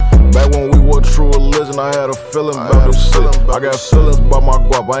true religion, I had a feeling about this shit. I got feelings about my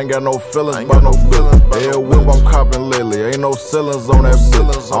guap, I ain't got no feelings about no feelings. Yeah, whip I'm copping lately, ain't no ceilings on that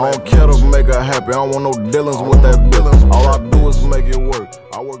bitch. I don't care to make her happy, I don't want no dealings with that bitch. All I do is make it work,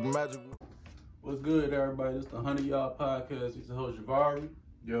 I work magic. What's good, everybody? This is the 100 Yard Podcast. It's the host, Javari.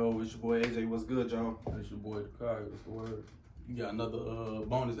 Yo, it's your boy AJ. What's good, y'all? It's your boy, Dakari. What's the word? We got another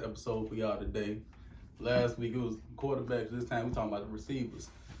bonus episode for y'all today. Last week, it was quarterbacks. This time, we talking about the receivers.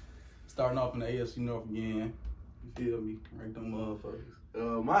 Starting off in the AFC North again. You feel me? Rank them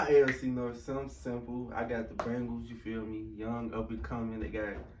motherfuckers. My AFC North, something simple. I got the Bengals, you feel me? Young, up and coming. They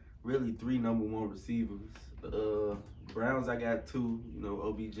got really 3 number 1 receivers. Browns, I got 2. You know,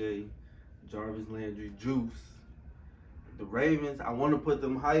 OBJ, Jarvis Landry, Juice. The Ravens, I want to put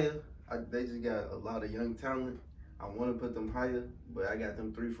them higher. They just got a lot of young talent. I want to put them higher, but I got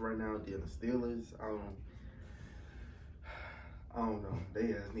them 3 for right now. Then the Steelers, I don't know. They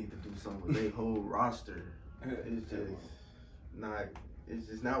just need to do something with their whole roster. It's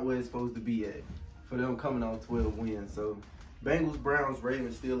just not where it's supposed to be at for them coming out 12 wins. So Bengals, Browns,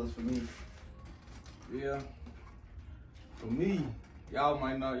 Ravens, Steelers for me. Yeah. For me, y'all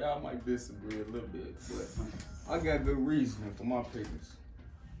might disagree a little bit, but I got good reasoning for my picks.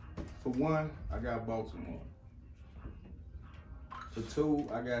 For 1, I got Baltimore. For 2,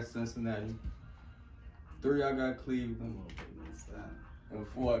 I got Cincinnati. 3, I got Cleveland. And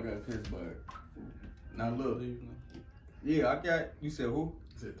 4, I got Pittsburgh. Now look, yeah, I got, you said who?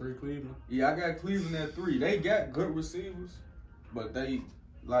 You said 3 Cleveland? Yeah, I got Cleveland at 3. They got good receivers, but they,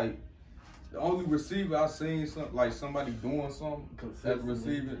 like, the only receiver I've seen somebody doing something at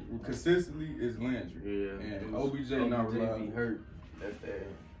receiver consistently is Landry. Yeah, and OBJ not reliable. Be hurt. That's that.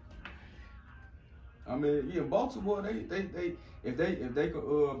 I mean, yeah, Baltimore. They if they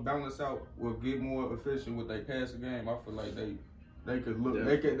could balance out or get more efficient with their passing game, I feel like they could look.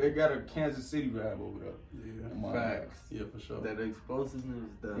 They got a Kansas City vibe over there. Yeah, facts. Yeah, for sure. That explosiveness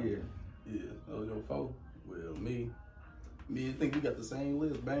is done. Yeah. Your foe. Well, me, I think we got the same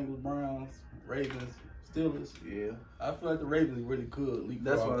list: Bengals, Browns, Ravens, Steelers. Yeah. I feel like the Ravens really could leapfrog.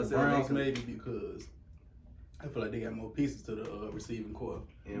 That's why I the said Browns maybe because I feel like they got more pieces to the receiving core.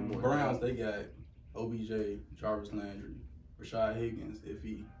 And Browns, they got OBJ, Jarvis Landry, Rashad Higgins, if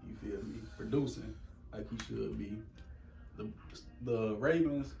you feel me, producing like he should be. The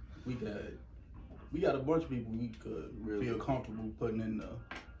Ravens, we got a bunch of people we could really feel comfortable putting in the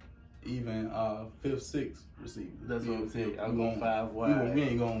even 5th, 6th receivers. That's what I'm saying. I'm going 5 wide. We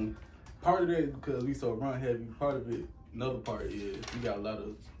ain't going. Part of that because we so run heavy. Part of it, another part is we got a lot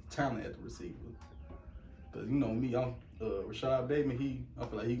of talent at the receiver. Cause you know me, I'm Rashad Bateman. I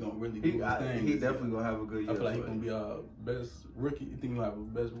feel like he gonna really do his thing. He definitely gonna have a good year. I feel like he gonna be our best rookie. You think he'll have a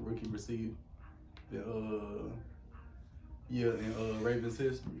best rookie receiver? In Ravens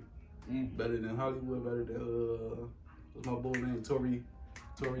history. Better than Hollywood. Better than what's my boy name? Torrey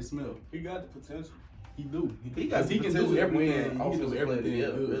Smith. He got the potential. He do. He can do everything. He can do everything. Yeah,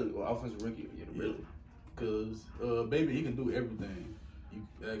 really. Well, offensive rookie. Yeah, really. Cause baby, he can do everything you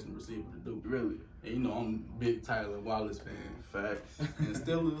ask the receiver to do. Really. And you know I'm a big Tyler Wallace fan. Facts. And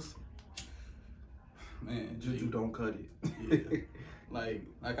Steelers, man, Juju don't cut it. Yeah. Like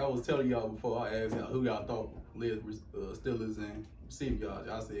I was telling y'all before, I asked y'all who y'all thought led Steelers and receiver yards.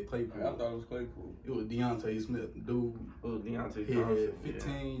 Y'all said Claypool. I thought it was Claypool. It was Deontay Smith. Dude, Deontay he had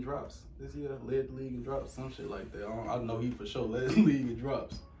 15 drops this year. Led the league in drops, some shit like that. I know he for sure led the league in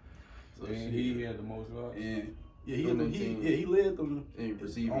drops. So and he had the most yards. And he led them in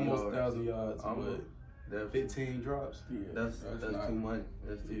receiving almost yards. 1,000 yards, but that 15 drops. Yeah, that's too much.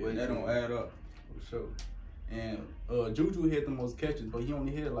 That's too much. That don't add up for sure. And Juju had the most catches, but he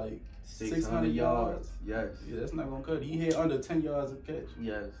only had like 600 yards. Yes. Yeah, that's not gonna cut it. He had under 10 yards a catch.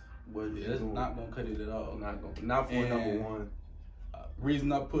 Yes. That's not gonna cut it at all. Not for number 1.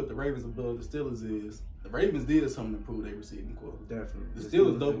 Reason I put the Ravens above the Steelers is the Ravens did something to improve their receiving core. Definitely. The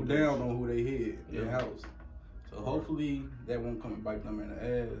Steelers doubled down on who they had in house. So hopefully that won't come and bite them in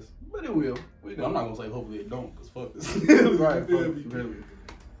the ass. But it will. I'm not gonna say hopefully it don't, cause fuck this. Right. Really.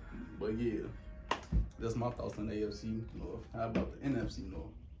 But yeah, that's my thoughts on the AFC North. How about the NFC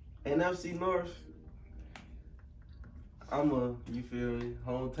North? NFC North, you feel me,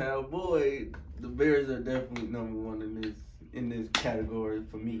 hometown boy. The Bears are definitely number 1 in this category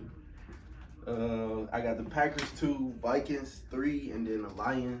for me. I got the Packers 2, Vikings 3, and then the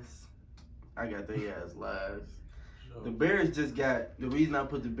Lions. I got their ass last. Sure. The Bears just got, the reason I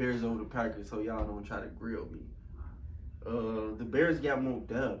put the Bears over the Packers so y'all don't try to grill me. The Bears got more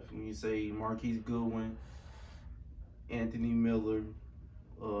depth. When you say Marquise Goodwin, Anthony Miller,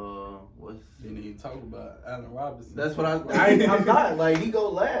 Didn't even talk about Allen Robinson. That's what I'm not. Like, he go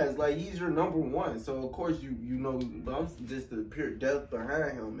last. Like, he's your number one. So, of course, you know, but I'm just the pure depth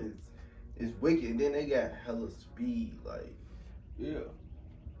behind him is wicked. And then they got hella speed. Like, Yeah.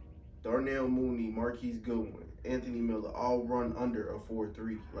 Darnell Mooney, Marquise Goodwin, Anthony Miller all run under a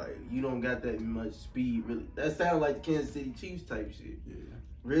 4.3. Like, you don't got that much speed, really. That sounds like the Kansas City Chiefs type shit. Yeah.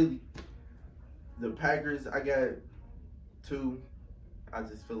 Really. The Packers, I got 2. I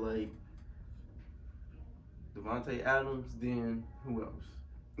just feel like Devontae Adams, then who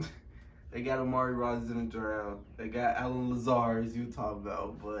else? They got Amari Rodgers in the draft. They got Alan Lazard, as you talk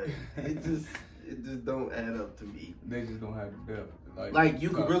about, but it just don't add up to me. They just don't have the depth. Like you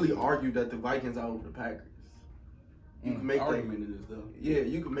could really argue that the Vikings are over the Packers. You can make that argument is though. Yeah,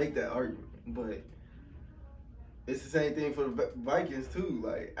 you can make that argument, but it's the same thing for the Vikings too.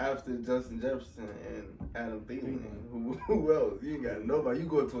 Like after Justin Jefferson and Adam Thielen, who else? You ain't got nobody. You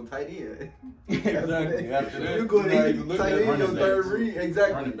go to a tight end. Exactly. After that, you go to tight end your third backs. read.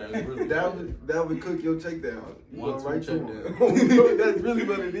 Exactly. Running backs, really. That would cook your check down. You One, go right two to check him. That's really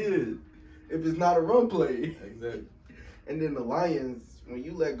what it is. If it's not a run play. Exactly. And then the Lions, when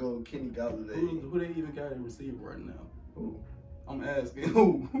you let go of Kenny Galladay, Who they even got a receiver right now? who? I'm asking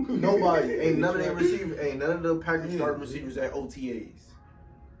who? Nobody. Ain't none of their receivers. Ain't none of the Packers starting receivers at OTAs.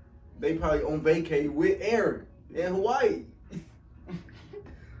 They probably on vacay with Aaron in Hawaii.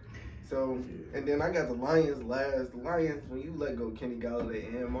 So, and then I got the Lions last. The Lions, when you let go of Kenny Galladay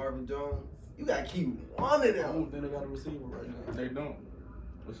and Marvin Jones, you got to keep one of I them. don't think they got a receiver right now. They don't.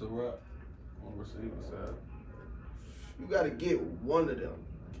 It's a wrap on receiver side. You got to get one of them.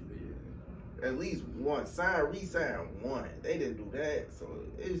 At least one. Resign one. They didn't do that, so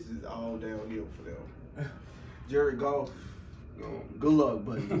it's just all downhill for them. Jared Goff, good luck,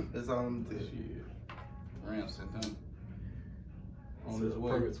 buddy. That's all I'm telling you. Shit. Rams sent him On his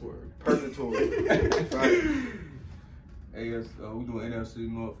way. Purgatory. Right. We doing NFC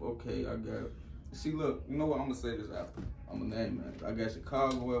North. Okay, I got. See, look, you know what? I'm gonna say this after. I'm gonna name it. I got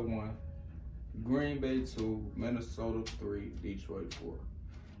Chicago at 1, Green Bay 2, Minnesota 3, Detroit 4.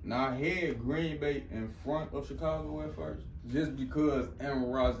 Now I had Green Bay in front of Chicago at first, just because Aaron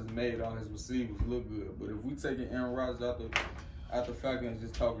Rodgers made all his receivers look good. But if we taking Aaron Rodgers out the fact and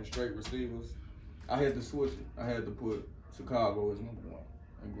just talking straight receivers, I had to switch it. I had to put Chicago as number 1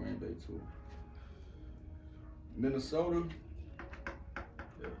 and Green Bay 2. Minnesota.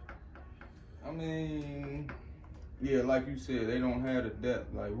 Yeah. I mean, yeah, like you said, they don't have the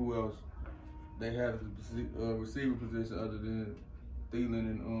depth. Like who else? They have the receiver position other than Thielen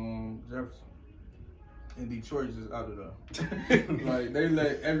and Jefferson. And Detroit's just out of there. Like they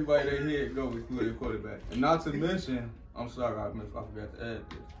let everybody they hit go with their quarterback. And not to mention, I'm sorry, I forgot to add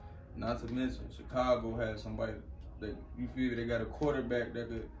this. Not to mention, Chicago has somebody that you feel they got a quarterback that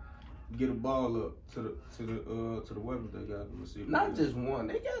could get a ball up to the weapons they got to receive. Not just one,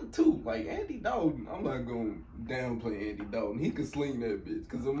 they got 2. Like Andy Dalton, I'm not gonna downplay Andy Dalton. He can sling that bitch.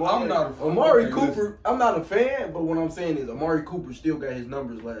 Cause Amari Cooper, I'm not a fan, but what I'm saying is Amari Cooper still got his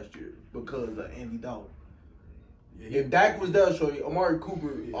numbers last year because of Andy Dalton. Yeah, if Dak was there, show you Amari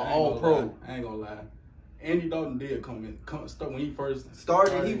Cooper, all pro. I ain't gonna lie. Andy Dalton did start when he first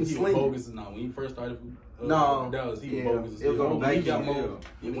started. He was slinging. Bogus. No, when he first started. Dallas, he was bogus. It was on when he back got more,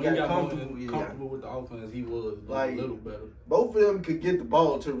 when he got comfortable with the offense, he was like, a little better. Both of them could get the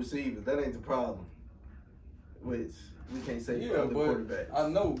ball to receivers. That ain't the problem. Which we can't say for other quarterbacks. I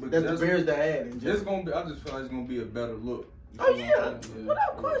know, but that's the Bears that had. It's gonna be. I just feel like it's gonna be a better look. Oh yeah,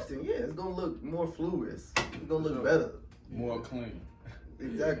 without question. Yeah, it's gonna look more fluid. It's gonna look better. More clean.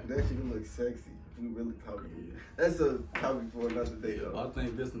 Exactly. That shit gonna look sexy. We really talking. That's a topic for another day, though. I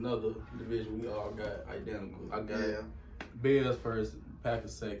think this another division we all got identical. I got Bears first,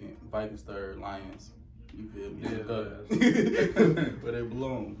 Packers second, Vikings third, Lions. You feel me? Yeah. Where they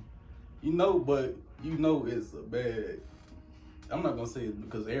belong. But it's a bad. I'm not gonna say it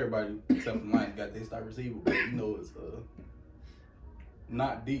because everybody except for Lions got their star receiver, but it's a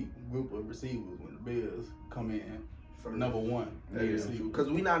not deep group of receivers when the Bears come in for number 1.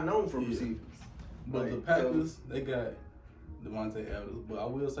 Because we not known for receivers. But the Packers, they got Devontae Adams. But I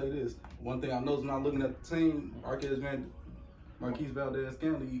will say this. One thing I noticed when I looking at the team, Marquise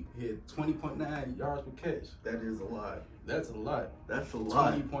Valdes-Scantling hit 20.9 yards per catch. That is a lot. That's a lot. That's a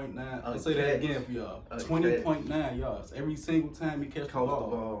lot. 20.9. I'll say that again for y'all. 20.9 yards. Every single time he catch the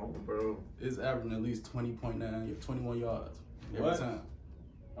ball, bro. It's averaging at least 20.9, 21 yards every time.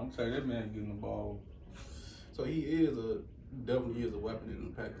 I'm telling you, that man getting the ball. So he definitely is a weapon in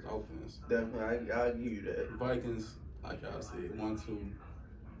the Packers offense. Definitely, I'll give you that. Vikings, like y'all said, 1, 2.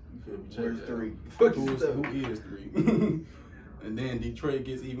 You feel me? Where's 3? Who is 3? And then Detroit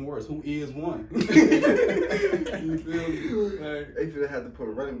gets even worse. Who is one? You feel me? Like, They finna have to put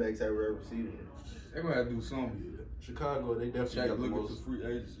running backs at wide receiver. they're gonna have to do something. Chicago, they definitely Check got the looking for most. free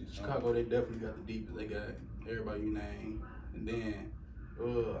agency. Chicago, they definitely got the deepest. They got everybody you name. And then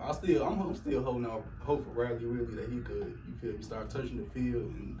I'm still holding out hope for Riley really that he could, you feel me, start touching the field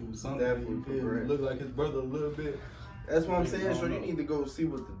and do something. Definitely You feel me? progress. Look like his brother a little bit. That's what I'm I saying. don't So you know. need to go see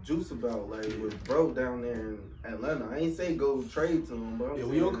what the juice about. Like with bro down there in Atlanta. I ain't say go trade to him, but I'm Yeah, saying,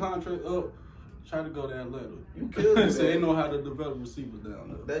 when your contract up, try to go to Atlanta. You could do So they that. know how to develop receivers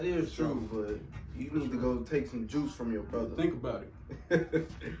down there. That is true, but you need to go take some juice from your brother. Think about it.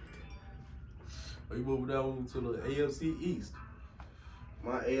 We moving down to the AFC East.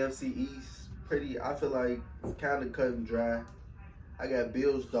 My AFC East, I feel like it's kind of cut and dry. I got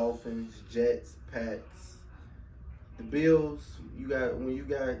Bills, Dolphins, Jets, Pats. The Bills, when you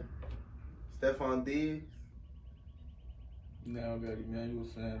got Stephon Diggs, Now got Emmanuel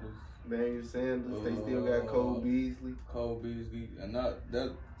Sanders, Emmanuel Sanders, they still got Cole Beasley. Cole Beasley, and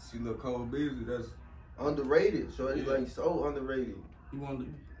Cole Beasley, that's Underrated, so it's Yeah. like so underrated. He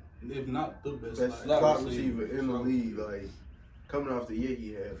one, if not the best, Best slot slot receiver in the Slot league, like coming off the year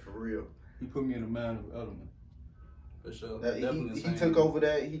he had for real. he put me in the man of element. for sure. That, Definitely he the same. took over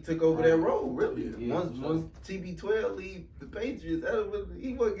that. He took over that role, really. Yeah, once for sure. once TB12 leave the Patriots,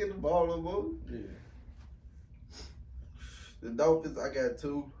 he wasn't getting the ball no more. Yeah. The Dolphins, I got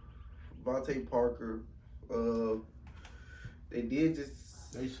two. Vontae Parker. They did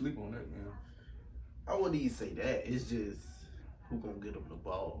just. They sleep on that, man. I wouldn't even say that. It's just who gonna get him the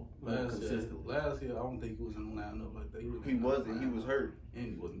ball Last consistently. year, I don't think he was in the lineup like that. He wasn't. He was hurt. And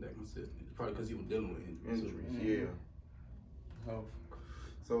he wasn't that consistent. Probably because he was dealing with injuries. Injuries. Yeah. Oh,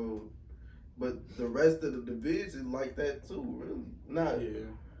 So, but the rest of the division like that too. Really, not Yeah.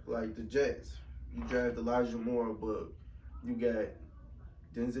 like the Jets. You draft Elijah Moore, but you got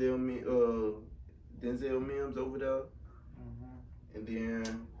Denzel Mims over there. And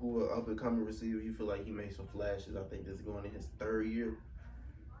then who an up and coming receiver, you feel like he made some flashes. I think this is going in his third year.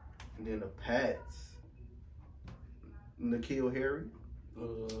 And then the Pats, N'Keal Harry.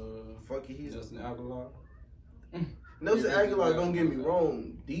 Fuck it, he's Justin Aguilar. Nelson Yeah, Aguilar. yeah, Don't get me yeah.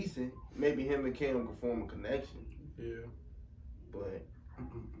 wrong, decent. Maybe him and Cam can form a connection. Yeah. But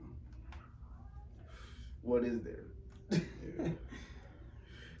what is there? Yeah.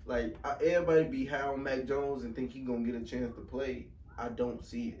 Like everybody be high on Mac Jones and think he gonna get a chance to play. I don't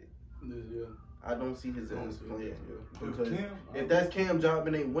see it. Yeah. I don't see his Don't ass see it, playing. yeah. Because Cam, if that's Cam job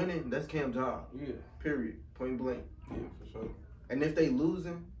and they winning, that's Cam job. yeah. Period. Point blank. Yeah, for sure. And if they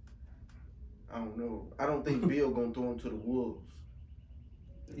losing, I don't know. I don't think Bill gonna throw him to the wolves.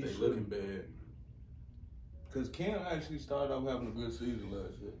 If He they should. looking bad. Because Cam actually started off having a good season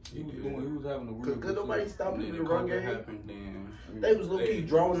last year. He did. was having a real Could good nobody season. stop And him then in the run COVID game? happened, then They was low key Hey,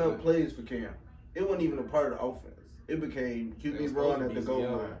 drawing what's up that? plays for Cam. It wasn't even a part of the offense. It became They was QB supposed run to at the be goal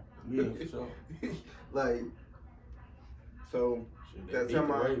CL. line. Yeah, for sure. Like, so shit, they That's beat how the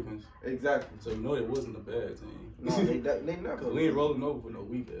my- Ravens. exactly. So you know it wasn't a bad team. No, they not. Cause we ain't rolling over for no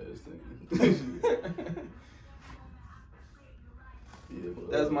weak ass team. Yeah,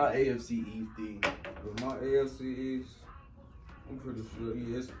 but, That's my AFC East team. But my AFC East, I'm pretty sure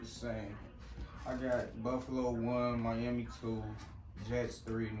it's the same. I got Buffalo 1, Miami 2, Jets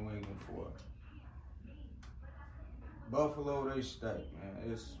 3, New England 4. Buffalo, they stacked, man.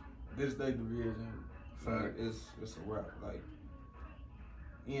 This they division. Fact. It's a wrap. Like,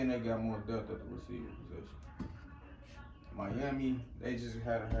 and they got more depth at the receiver position. Miami, they just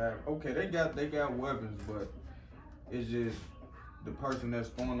had to have. Okay, they got weapons, but it's just the person that's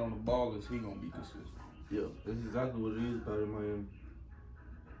throwing on the ball is he gonna be consistent. Yeah, that's exactly what it is about Miami.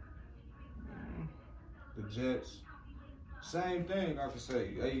 The Jets, same thing. I could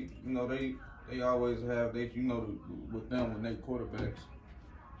say they always have with them when they quarterbacks,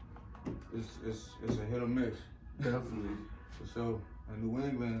 it's a hit or miss. Definitely. So in New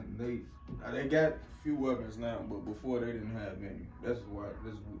England, they got a few weapons now, but before they didn't have any.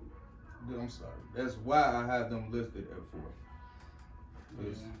 I'm sorry. That's why I have them listed at 4.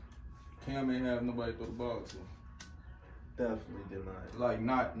 Because Cam ain't have nobody to throw the ball to. Definitely did not. Like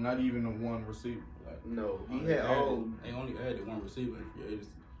not even a one receiver. Like No, he They had all. They only added one receiver in free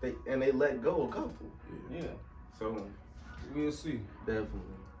agency. They let go a couple. yeah, So we'll see. definitely.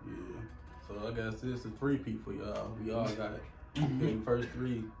 Yeah. So I guess this is a 3-peat for y'all. We all got the first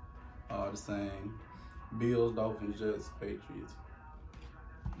 3 are the same. Bills, Dolphins, Jets, Patriots.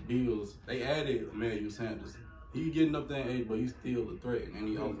 Bills, they added Emmanuel Sanders. He getting up there in age, but he's still a threat in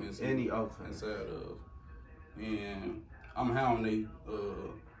any offense. Any offense. Inside of. And I'm hounding they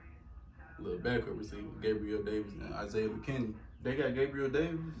little backup receiver, Gabriel Davis and Isaiah McKinney. They got Gabriel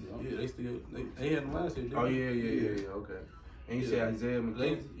Davis? Yeah, they had him last year. Oh, yeah, okay. And you say Isaiah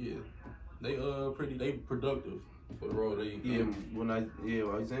McKenzie? They productive for the role they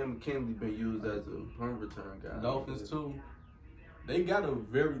Isaiah McKenzie been used as a punt return guy. Dolphins too. They got a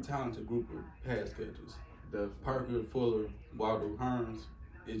very talented group of pass catchers. Definitely. Parker, Fuller, Waddle, Hearns.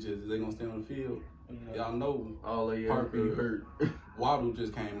 It's just they gonna stay on the field. Y'all know all they Parker hurt. Waddle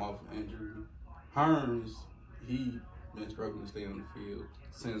just came off an injury. Hearns, he been struggling to stay on the field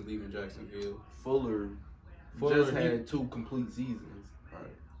since leaving Jacksonville. Fuller just had 2 complete seasons.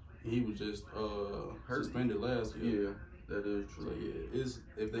 Right. He was just suspended last year. Yeah, that is true. So yeah, it's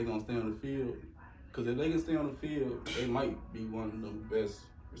if they gonna stay on the field, because if they can stay on the field, they might be one of the best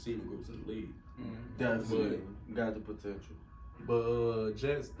receiving groups in the league. Definitely got the potential. But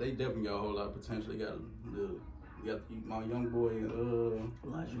Jets, they definitely got a whole lot of potential. They got my young boy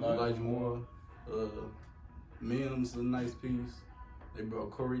Elijah Moore. Mims is a nice piece. They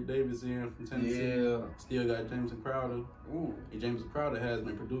brought Corey Davis in from Tennessee. Yeah. Still got Jameson Crowder. Ooh. And Jameson Crowder has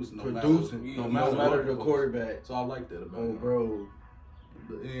been producing No matter the quarterback. So I like that about him. Bro.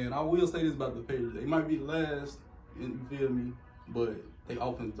 And I will say this about the Patriots. They might be last, you feel me? But their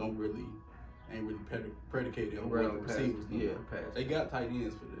offense ain't really predicated on what the receivers do. They got tight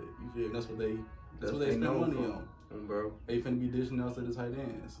ends for that. You feel me? That's what they spend money on. Bro. They finna be dishing out to the tight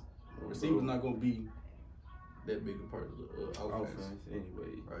ends. Receivers not gonna be that big a part of the offense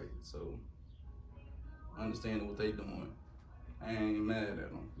anyway. Right. So understanding what they doing, I ain't mad at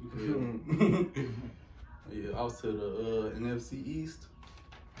them. You feel me? Yeah. Off to the NFC East.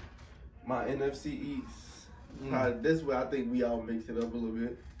 My NFC East. This way, I think we all mix it up a little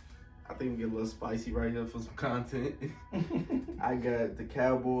bit. I think we get a little spicy right here for some content. I got the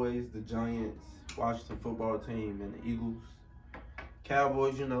Cowboys, the Giants, Washington football team, and the Eagles.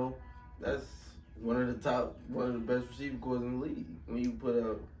 Cowboys, you know, that's one of the best receiving corps in the league. When you put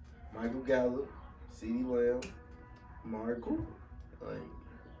up Michael Gallup, CeeDee Lamb, Amari Cooper, like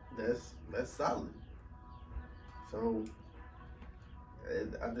that's solid. So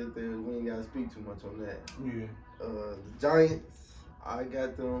I think that we ain't gotta speak too much on that. Yeah. The Giants, I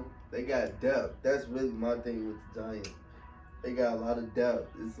got them. They got depth. That's really my thing with the Giants. They got a lot of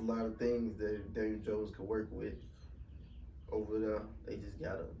depth. It's a lot of things that Daniel Jones could work with over there. They just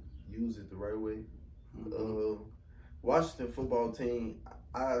gotta use it the right way. Washington football team,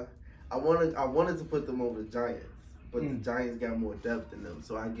 I wanted to put them over the Giants, but the Giants got more depth in them,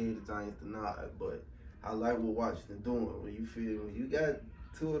 so I gave the Giants the nod. But I like what Washington doing. When you got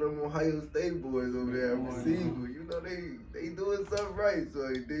 2 of them Ohio State boys over there at receiver, you know they doing something right. So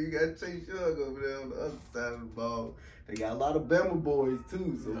then you got Chase Young over there on the other side of the ball. They got a lot of Bama boys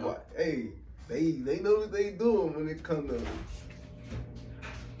too. So hey, they know what they doing when it comes to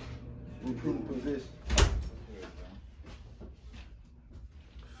recruiting position.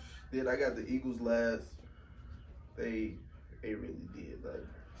 Then I got the Eagles last. They really did. Like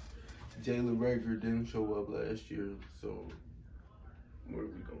Jalen Reagor didn't show up last year, so what are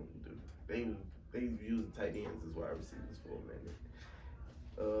we gonna do? They used tight ends as wide receivers for a minute.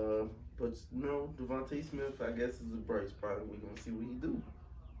 But you know, Devontae Smith, I guess, is a bright spot. We gonna see what he do.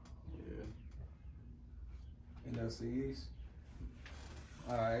 Yeah. NFC East.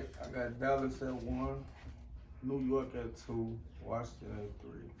 All right, I got Dallas at 1, New York at 2, Washington at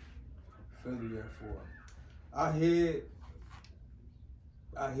 3, Philly at 4.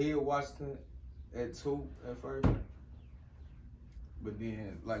 I had Washington at 2 at first, but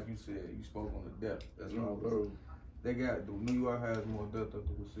then, like you said, you spoke on the depth. That's why they got. New York has more depth at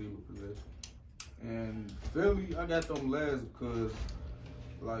the receiver position, and Philly, I got them last because,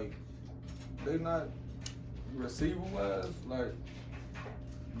 like, they not receiver wise. Like,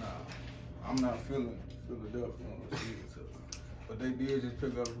 nah, I'm not feeling the depth on the receiver. But they did just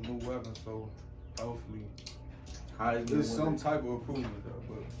pick up some new weapons, so hopefully. There's some type of improvement though,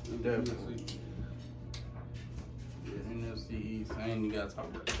 but definitely. Yeah, NFC East. I ain't even gotta talk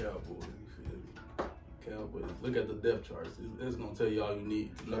about the Cowboys. You feel me? Cowboys. Look at the depth charts. It's gonna tell you all you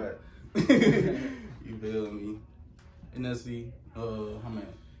need to know. Right. You feel me? NFC. How many?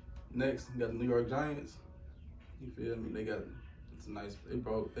 Next, we got the New York Giants. You feel me? They got. It's a nice. They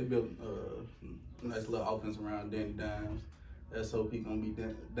built a nice little offense around Danny Dimes. Let's hope he gonna be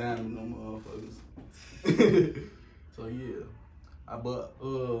diming them motherfuckers. So yeah, but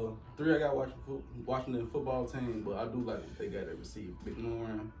 3 I got Washington football team, but I do like what they got at receiver. Big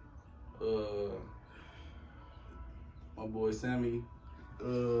Lauren, my boy Sammy,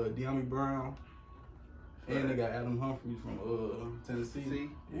 De'Ami Brown, and they got Adam Humphries from Tennessee.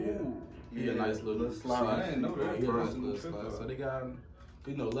 He a nice little slide. I didn't know that. He a nice little slide. So they got,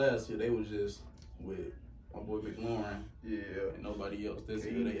 last year they was just with my boy McLaurin. Yeah. And nobody else this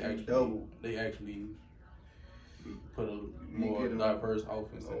Yeah, year. They actually put a more diverse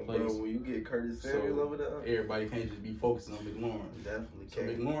offense in place. Bro, when you get Curtis Samuel over there, everybody can't just be focusing on McLaurin. Definitely So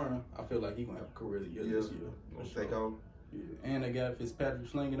can't. McLaurin, I feel like he gonna have a career year this year. Gonna take off. Yeah. And they got Fitzpatrick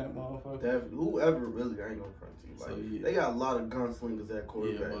slinging that motherfucker. Definitely. Whoever really, I ain't gonna front to you. Like, So, yeah. they got a lot of gunslingers at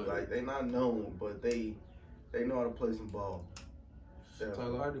quarterback. Yeah, but- like, they not known, but they know how to play some ball.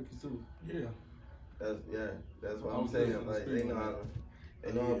 Tyler Hardicke too. Yeah. That's what I'm saying. Like, they know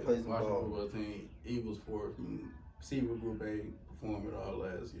how to play some ball. Football team, Eagles for receiver group ain't performed at all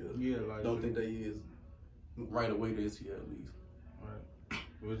last year. Yeah, like Don't think they is right away this year at least. Right.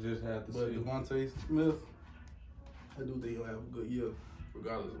 We'll just have to But see. Devontae Smith, I do think he'll have a good year,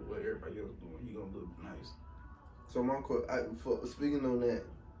 regardless of what everybody else doing. He gonna look nice. So speaking on that,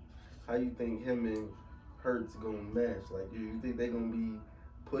 how you think him and Hurts gonna match? Like, you think they gonna be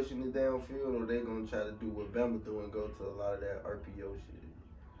pushing it downfield, or they gonna try to do what Bama do and go to a lot of that RPO shit?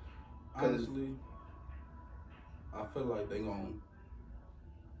 Honestly, I feel like they gonna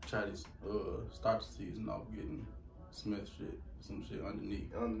try to start the season off getting Smith some shit underneath.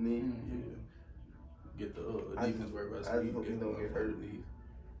 Yeah. Get the defense where rest I just hope he don't get hurt. underneath.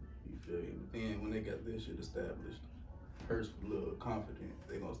 You feel me? But then when they got this shit established, Hurts a little confident,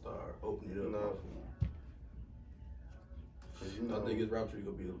 they gonna start opening it up for him. I think his route tree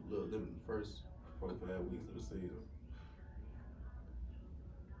gonna be a little limited the first 45 weeks of the season.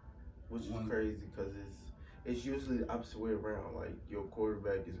 Which is crazy because it's usually the opposite way around. Like, your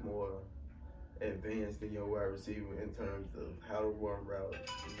quarterback is more advanced than your wide receiver in terms of how to run routes,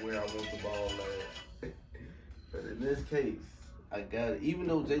 where I want the ball at. But in this case, I got it. Even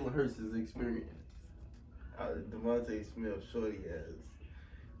though Jalen Hurts is experienced, Devontae Smith, shorty ass.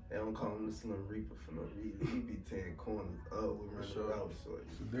 They don't call him the Slim Reaper for no reason. He be tearing corners up with running routes, shorty.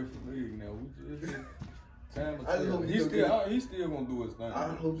 It's a different league now. We just time to I just tell. hope He's still gonna do his thing. I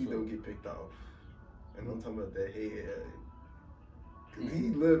hope he don't get picked off. And I'm talking about that head. Cause he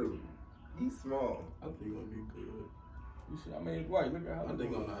little. He's small. I think he's gonna be good. You should, I mean, right? Look at how I think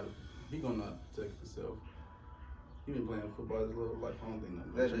he gonna not protect himself. He been playing football his little life. I don't think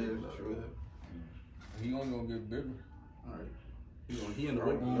nothing. That is true. He only gonna get bigger. All right. He in the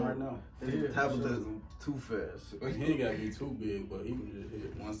weight room right now. His metabolism too fast. He ain't gotta be too big, but he can just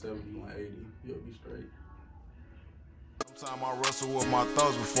hit 170, 180. He'll be straight. Sometimes I wrestle with my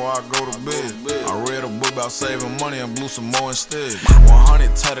thoughts before I go to bed. I read a book about saving money and blew some more instead.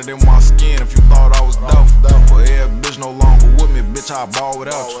 100 tatted in my skin if you thought I was doubtful. But every bitch no longer with me, bitch, I ball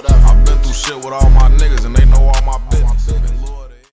without you. I been through shit with all my niggas and they know all my business.